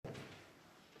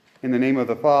In the name of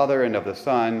the Father, and of the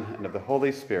Son, and of the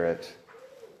Holy Spirit.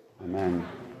 Amen.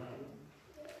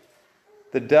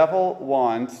 The devil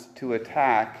wants to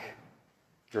attack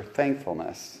your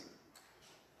thankfulness.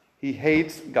 He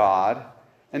hates God,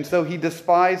 and so he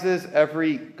despises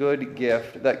every good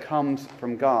gift that comes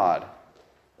from God.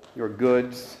 Your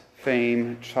goods,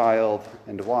 fame, child,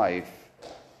 and wife.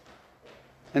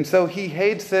 And so he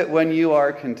hates it when you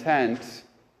are content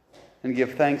and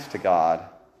give thanks to God.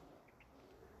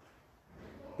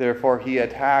 Therefore, he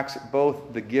attacks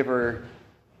both the giver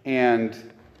and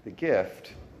the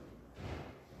gift.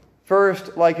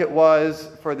 First, like it was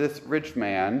for this rich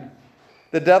man,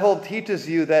 the devil teaches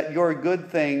you that your good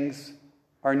things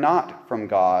are not from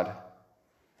God.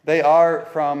 They are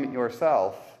from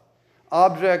yourself,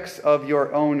 objects of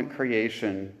your own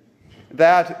creation,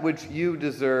 that which you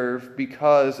deserve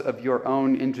because of your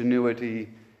own ingenuity,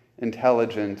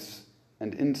 intelligence,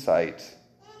 and insight.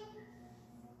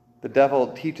 The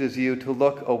devil teaches you to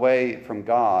look away from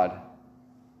God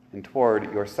and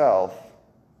toward yourself.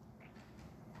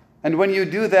 And when you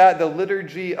do that, the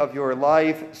liturgy of your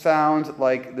life sounds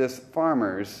like this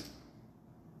farmer's,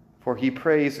 for he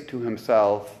prays to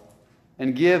himself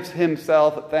and gives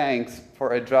himself thanks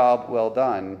for a job well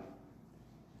done.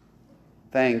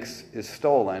 Thanks is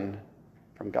stolen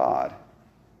from God.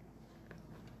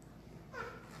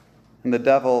 And the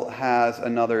devil has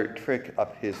another trick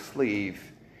up his sleeve.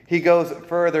 He goes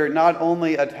further, not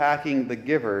only attacking the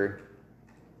giver,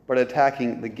 but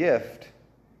attacking the gift.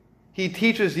 He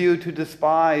teaches you to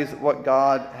despise what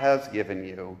God has given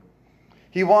you.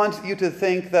 He wants you to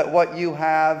think that what you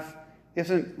have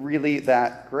isn't really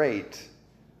that great.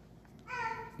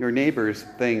 Your neighbor's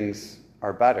things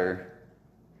are better.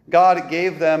 God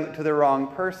gave them to the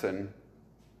wrong person.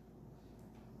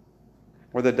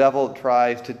 Or the devil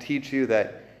tries to teach you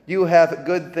that you have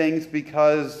good things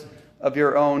because of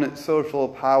your own social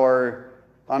power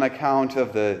on account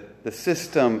of the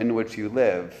system in which you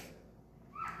live.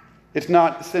 It's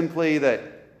not simply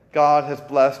that God has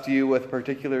blessed you with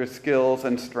particular skills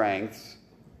and strengths,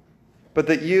 but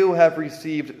that you have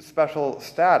received special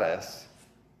status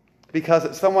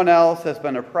because someone else has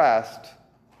been oppressed,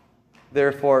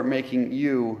 therefore making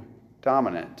you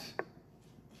dominant.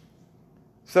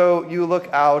 So you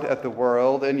look out at the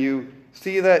world and you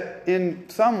see that in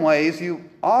some ways you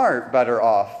are better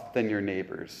off than your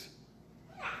neighbors.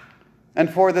 And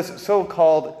for this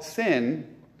so-called sin,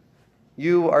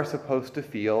 you are supposed to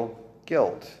feel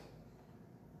guilt.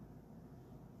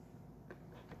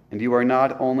 And you are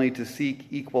not only to seek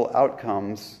equal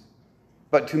outcomes,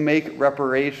 but to make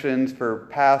reparations for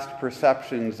past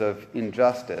perceptions of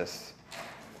injustice.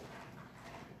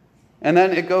 And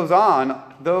then it goes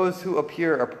on, those who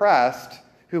appear oppressed,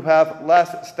 who have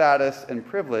less status and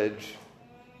privilege,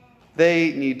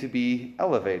 they need to be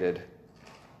elevated.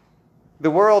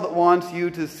 The world wants you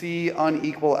to see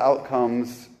unequal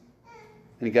outcomes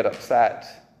and get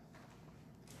upset.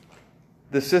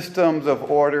 The systems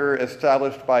of order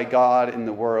established by God in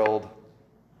the world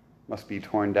must be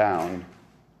torn down.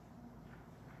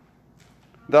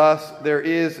 Thus, there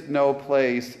is no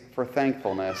place for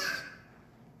thankfulness,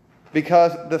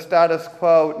 because the status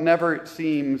quo never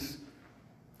seems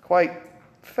quite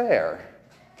fair.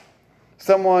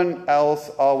 Someone else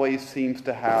always seems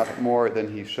to have more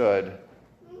than he should,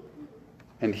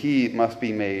 and he must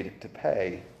be made to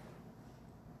pay.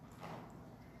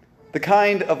 The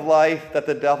kind of life that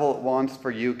the devil wants for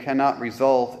you cannot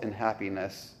result in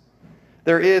happiness.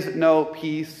 There is no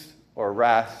peace or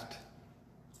rest,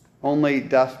 only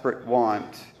desperate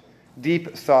want,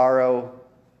 deep sorrow,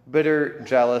 bitter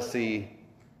jealousy,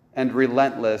 and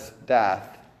relentless death.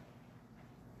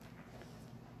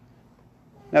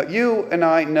 Now, you and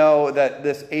I know that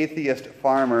this atheist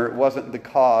farmer wasn't the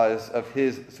cause of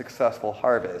his successful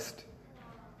harvest.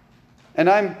 And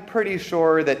I'm pretty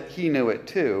sure that he knew it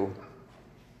too.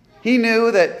 He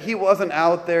knew that he wasn't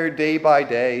out there day by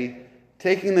day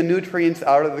taking the nutrients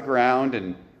out of the ground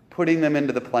and putting them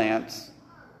into the plants.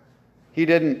 He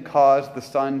didn't cause the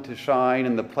sun to shine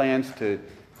and the plants to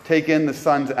take in the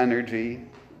sun's energy.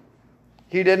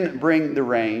 He didn't bring the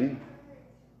rain.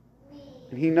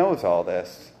 And he knows all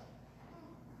this.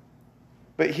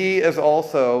 But he is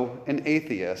also an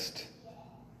atheist,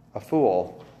 a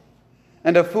fool.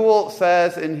 And a fool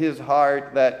says in his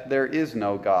heart that there is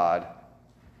no God.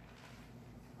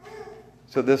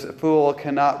 So this fool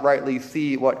cannot rightly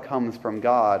see what comes from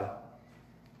God.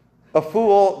 A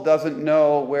fool doesn't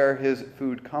know where his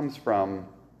food comes from.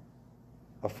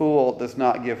 A fool does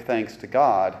not give thanks to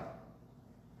God.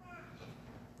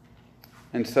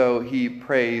 And so he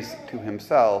prays to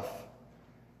himself,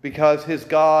 because his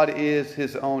God is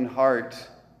his own heart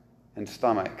and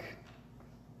stomach.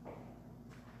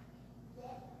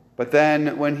 But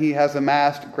then, when he has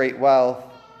amassed great wealth,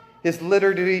 his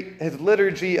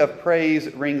liturgy of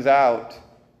praise rings out.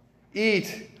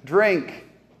 Eat, drink,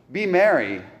 be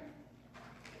merry.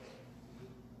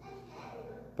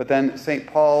 But then St.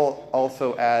 Paul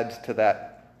also adds to that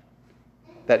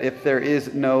if there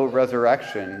is no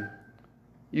resurrection,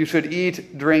 you should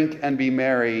eat, drink, and be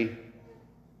merry,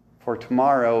 for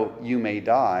tomorrow you may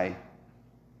die.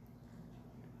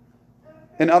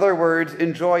 In other words,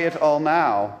 enjoy it all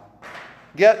now.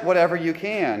 Get whatever you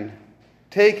can.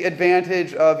 Take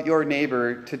advantage of your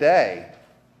neighbor today,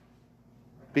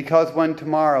 because when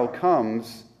tomorrow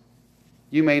comes,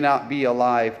 you may not be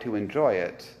alive to enjoy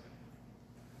it.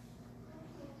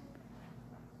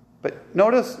 But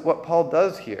notice what Paul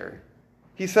does here.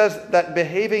 He says that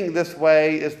behaving this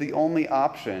way is the only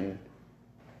option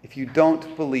if you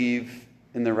don't believe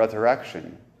in the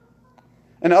resurrection.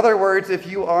 In other words, if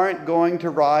you aren't going to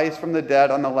rise from the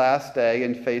dead on the last day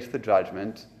and face the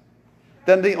judgment,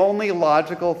 then the only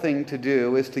logical thing to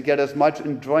do is to get as much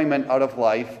enjoyment out of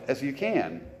life as you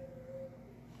can,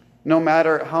 no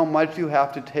matter how much you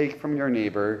have to take from your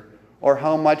neighbor or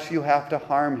how much you have to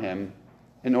harm him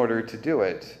in order to do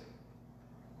it.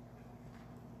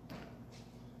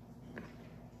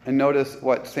 And notice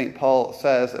what St. Paul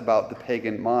says about the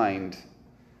pagan mind.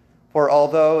 For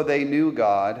although they knew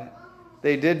God,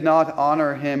 they did not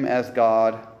honor him as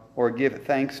God or give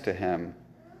thanks to him,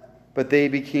 but they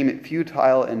became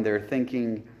futile in their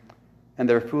thinking, and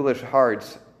their foolish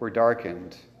hearts were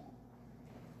darkened.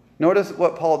 Notice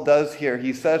what Paul does here.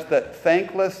 He says that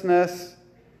thanklessness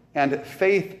and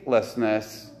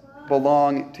faithlessness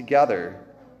belong together.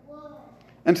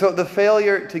 And so the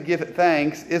failure to give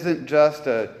thanks isn't just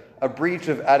a breach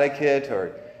of etiquette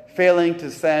or failing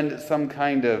to send some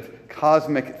kind of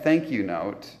cosmic thank you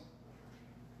note.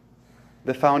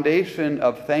 The foundation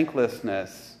of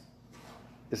thanklessness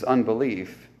is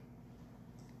unbelief.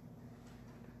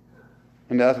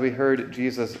 And as we heard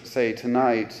Jesus say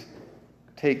tonight,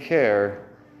 take care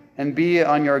and be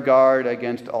on your guard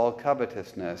against all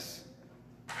covetousness.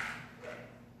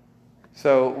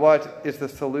 So what is the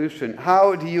solution?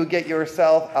 How do you get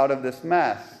yourself out of this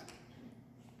mess?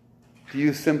 Do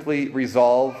you simply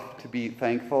resolve to be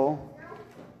thankful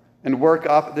and work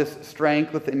up this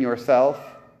strength within yourself?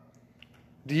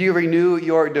 Do you renew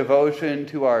your devotion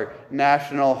to our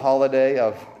national holiday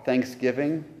of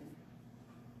Thanksgiving?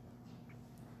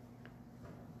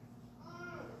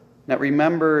 Now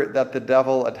remember that the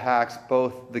devil attacks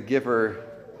both the giver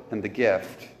and the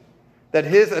gift. That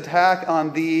his attack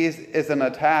on these is an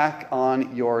attack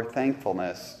on your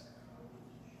thankfulness.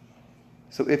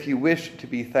 So if you wish to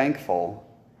be thankful,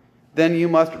 then you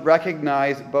must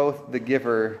recognize both the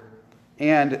giver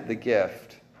and the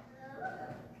gift.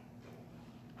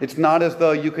 It's not as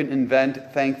though you can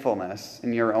invent thankfulness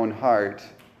in your own heart.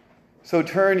 So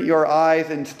turn your eyes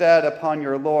instead upon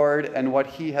your Lord and what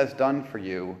he has done for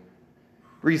you.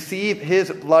 Receive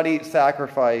his bloody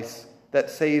sacrifice that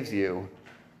saves you.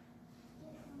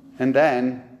 And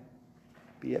then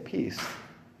be at peace.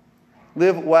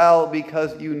 Live well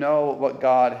because you know what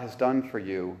God has done for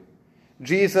you.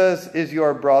 Jesus is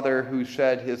your brother who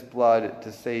shed his blood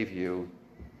to save you.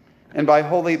 And by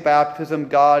holy baptism,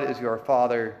 God is your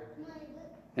Father,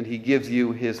 and he gives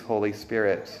you his Holy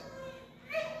Spirit.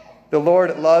 The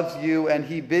Lord loves you, and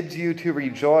he bids you to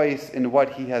rejoice in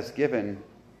what he has given.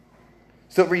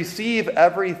 So receive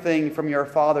everything from your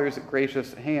Father's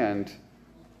gracious hand,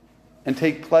 and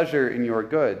take pleasure in your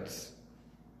goods.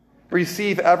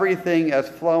 Receive everything as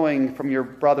flowing from your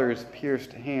brother's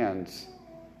pierced hands.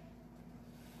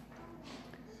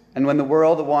 And when the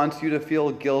world wants you to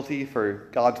feel guilty for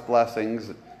God's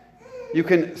blessings, you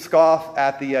can scoff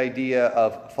at the idea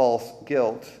of false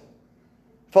guilt.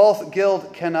 False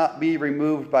guilt cannot be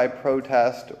removed by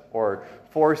protest or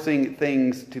forcing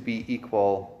things to be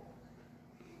equal,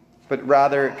 but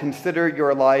rather consider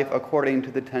your life according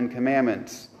to the Ten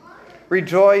Commandments.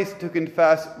 Rejoice to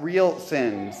confess real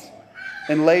sins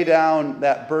and lay down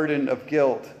that burden of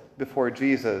guilt before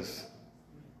Jesus.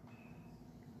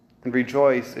 And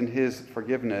rejoice in his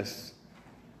forgiveness,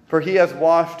 for he has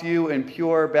washed you in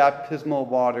pure baptismal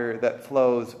water that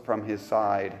flows from his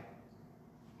side.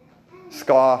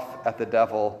 Scoff at the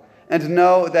devil and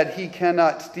know that he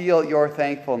cannot steal your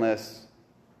thankfulness,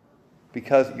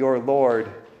 because your Lord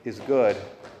is good,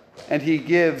 and he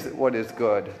gives what is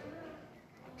good.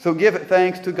 So give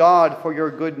thanks to God for your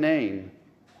good name,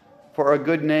 for a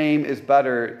good name is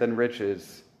better than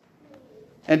riches.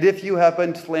 And if you have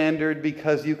been slandered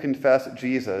because you confess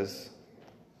Jesus,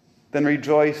 then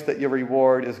rejoice that your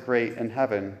reward is great in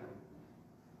heaven.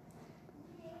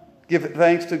 Give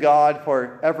thanks to God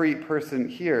for every person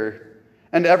here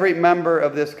and every member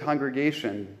of this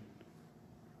congregation,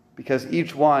 because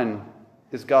each one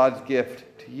is God's gift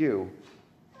to you.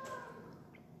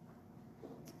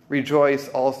 Rejoice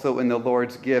also in the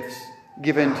Lord's gifts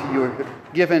given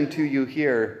to you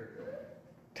here.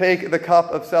 Take the cup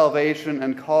of salvation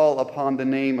and call upon the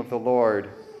name of the Lord.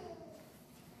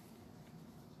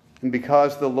 And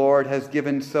because the Lord has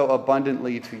given so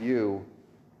abundantly to you,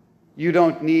 you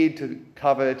don't need to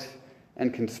covet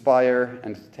and conspire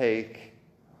and take.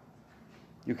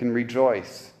 You can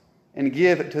rejoice and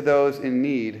give to those in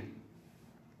need.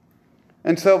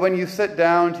 And so when you sit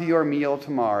down to your meal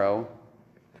tomorrow,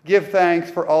 give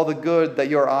thanks for all the good that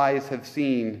your eyes have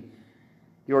seen,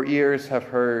 your ears have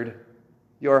heard,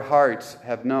 your hearts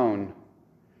have known,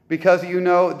 because you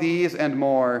know these and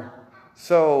more,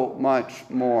 so much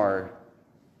more,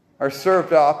 are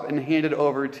served up and handed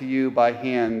over to you by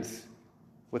hands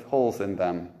with holes in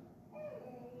them.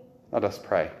 Let us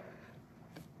pray.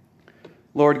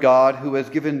 Lord God, who has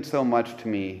given so much to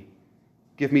me,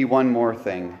 give me one more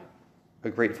thing, a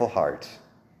grateful heart.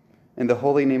 In the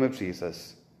holy name of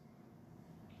Jesus,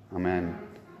 amen.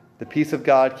 The peace of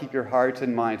God keep your hearts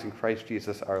and minds in Christ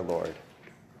Jesus our Lord.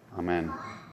 Amen.